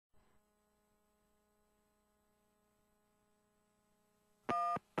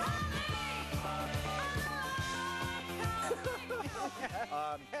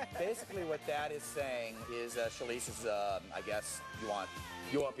Basically what that is saying is Shaliz is, I guess, you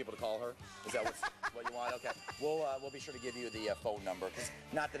want people to call her? Is that what you want? Okay. We'll be sure to give you the phone number, because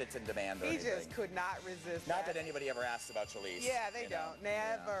not that it's in demand or anything. He just could not resist Not that anybody ever asks about Shaliz. Yeah, they don't.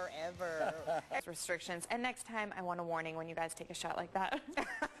 Never, ever. Restrictions. And next time, I want a warning when you guys take a shot like that.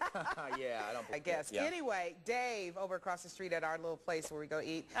 Yeah, I don't I guess. Yeah. Anyway, Dave, over across the street at our little place where we go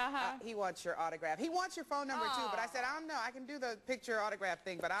eat, he wants your autograph. He wants your phone number, too, but I said, I don't know. I can do the picture autograph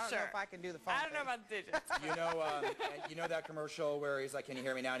thing, but I don't know if I can do the phone I don't know about the digits. You know that commercial where he's like, can you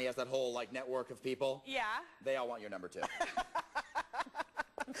hear me now? And he has that whole like network of people? Yeah. They all want your number, too.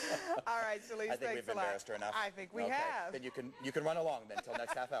 All right, Shaliz, I think we've embarrassed her enough. I think we have. Then you can run along then until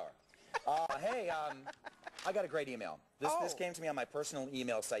next half hour. Hey, I got a great email. This came to me on my personal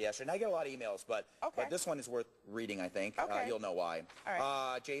email site yesterday, and I get a lot of emails, but this one is worth reading, I think. You'll know why.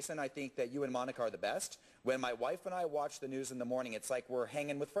 All right. Jason, I think that you and Monica are the best. When my wife and I watch the news in the morning, it's like we're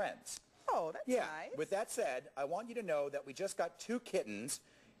hanging with friends. Oh, that's nice. With that said, I want you to know that we just got 2 kittens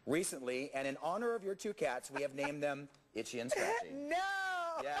recently, and in honor of your 2 cats, we have named them Itchy and Scratchy. No!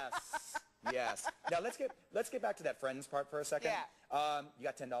 Yes. Yes. Now let's get back to that friends part for a second. Yeah. You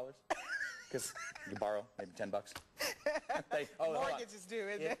got $10? Because you borrow maybe $10. Mortgage is due,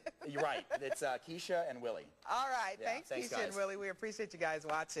 isn't it? You're right. It's Keisha and Willie. All right. Yeah, Thanks, thanks, Keisha guys. and Willie. We appreciate you guys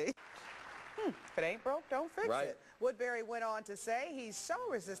watching. If it ain't broke, don't fix Right. it. Woodbury went on to say he's so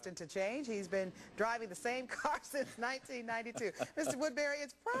resistant to change. He's been driving the same car since 1992. Mr. Woodbury,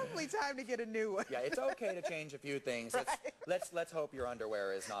 it's probably time to get a new one. Yeah, it's okay to change a few things. Right. Let's hope your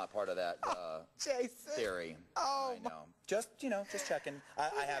underwear is not part of that Jason. theory. Oh, I know. Just checking.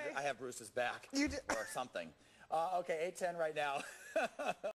 I have Bruce's back. You did. Or something. Okay, 8:10 right now.